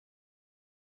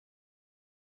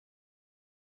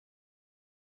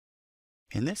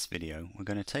In this video, we're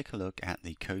going to take a look at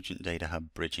the Cogent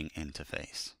DataHub bridging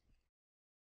interface.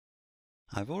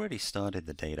 I've already started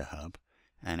the DataHub,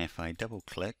 and if I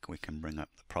double-click, we can bring up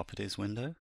the Properties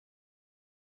window.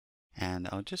 And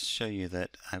I'll just show you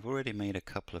that I've already made a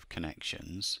couple of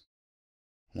connections.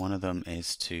 One of them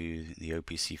is to the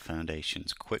OPC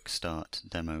Foundation's Quick Start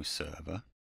demo server.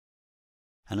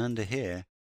 And under here,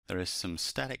 there is some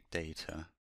static data.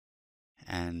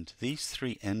 And these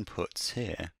three inputs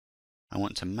here, I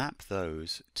want to map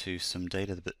those to some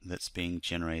data that's being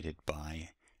generated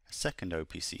by a second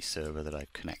OPC server that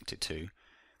I've connected to,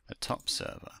 the top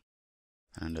server.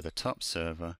 And under the top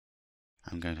server,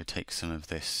 I'm going to take some of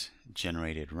this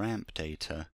generated ramp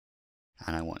data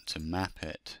and I want to map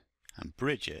it and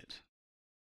bridge it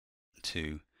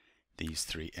to these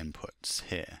three inputs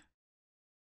here.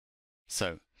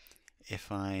 So if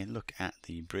I look at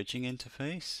the bridging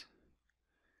interface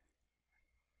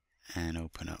and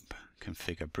open up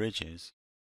Configure Bridges,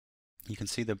 you can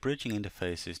see the bridging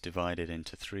interface is divided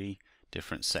into three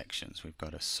different sections. We've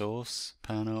got a source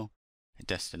panel, a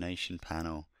destination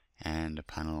panel, and a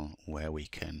panel where we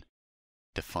can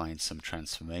define some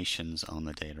transformations on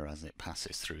the data as it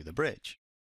passes through the bridge.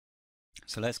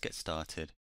 So let's get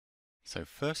started. So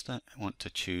first I want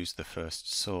to choose the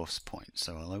first source point.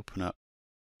 So I'll open up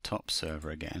top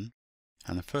server again,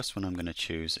 and the first one I'm going to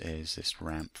choose is this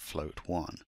ramp float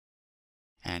 1.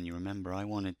 And you remember I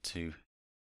wanted to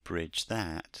bridge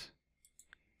that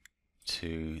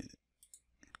to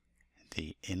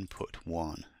the input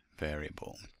 1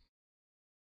 variable.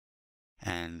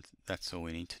 And that's all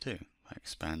we need to do. I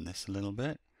expand this a little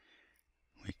bit.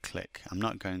 We click. I'm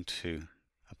not going to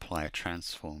apply a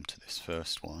transform to this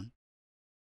first one.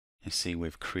 You see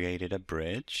we've created a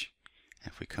bridge.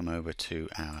 If we come over to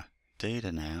our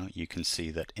data now, you can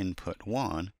see that input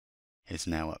 1 is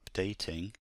now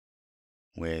updating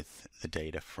with the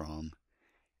data from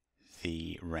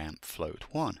the ramp float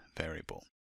 1 variable.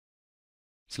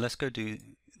 So let's go do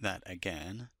that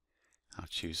again. I'll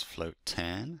choose float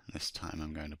 10. This time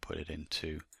I'm going to put it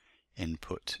into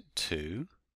input 2.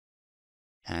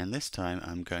 And this time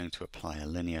I'm going to apply a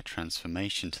linear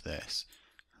transformation to this.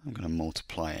 I'm going to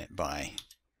multiply it by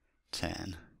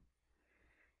 10.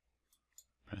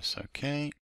 Press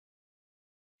OK.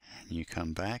 And you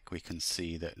come back, we can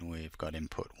see that we've got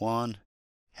input 1.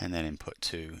 And then input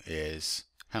 2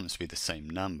 happens to be the same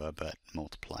number, but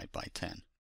multiplied by 10.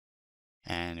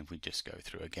 And if we just go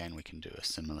through again, we can do a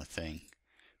similar thing.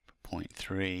 For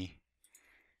 0.3,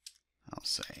 I'll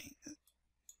say,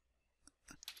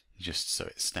 just so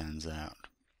it stands out.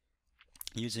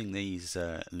 Using these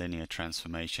linear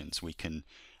transformations, we can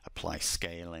apply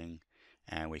scaling,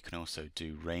 and we can also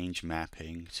do range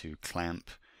mapping to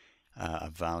clamp a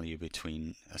value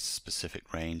between a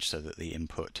specific range so that the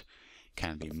input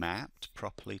can be mapped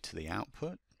properly to the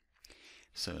output.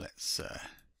 So let's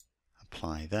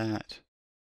apply that.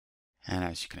 And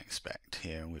as you can expect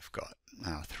here, we've got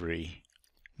our three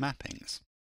mappings.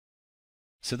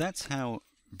 So that's how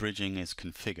bridging is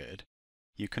configured.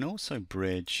 You can also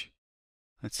bridge,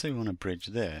 let's say we want to bridge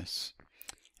this,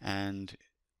 and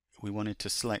we wanted to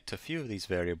select a few of these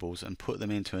variables and put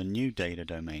them into a new data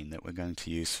domain that we're going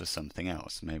to use for something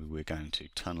else. Maybe we're going to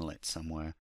tunnel it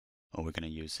somewhere, or we're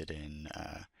going to use it in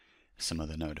some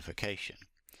other notification.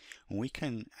 We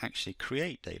can actually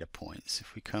create data points.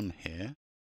 If we come here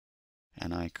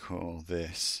and I call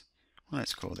this, well,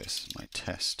 let's call this my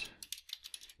test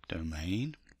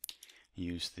domain,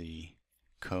 use the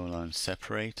colon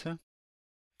separator,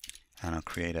 and I'll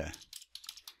create a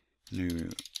new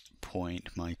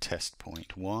point, my test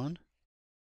point 1.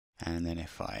 And then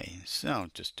if I'll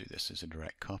just do this as a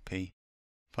direct copy.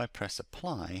 If I press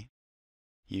apply,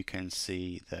 you can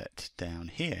see that down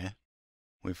here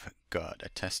we've got a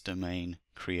test domain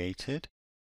created.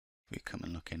 We come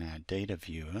and look in our data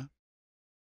viewer.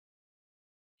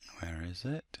 Where is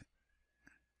it?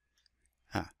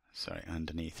 Sorry,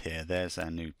 underneath here. There's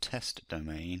our new test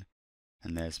domain,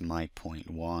 and there's my point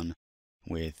 1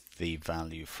 with the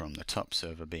value from the top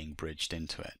server being bridged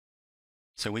into it.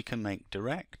 So we can make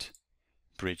direct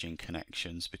bridging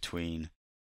connections between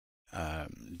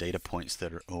data points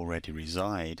that already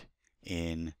reside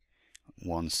in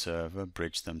one server,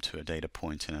 bridge them to a data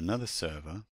point in another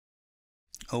server,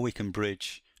 or we can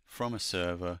bridge from a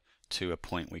server to a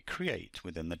point we create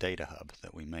within the DataHub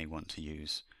that we may want to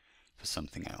use for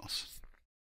something else.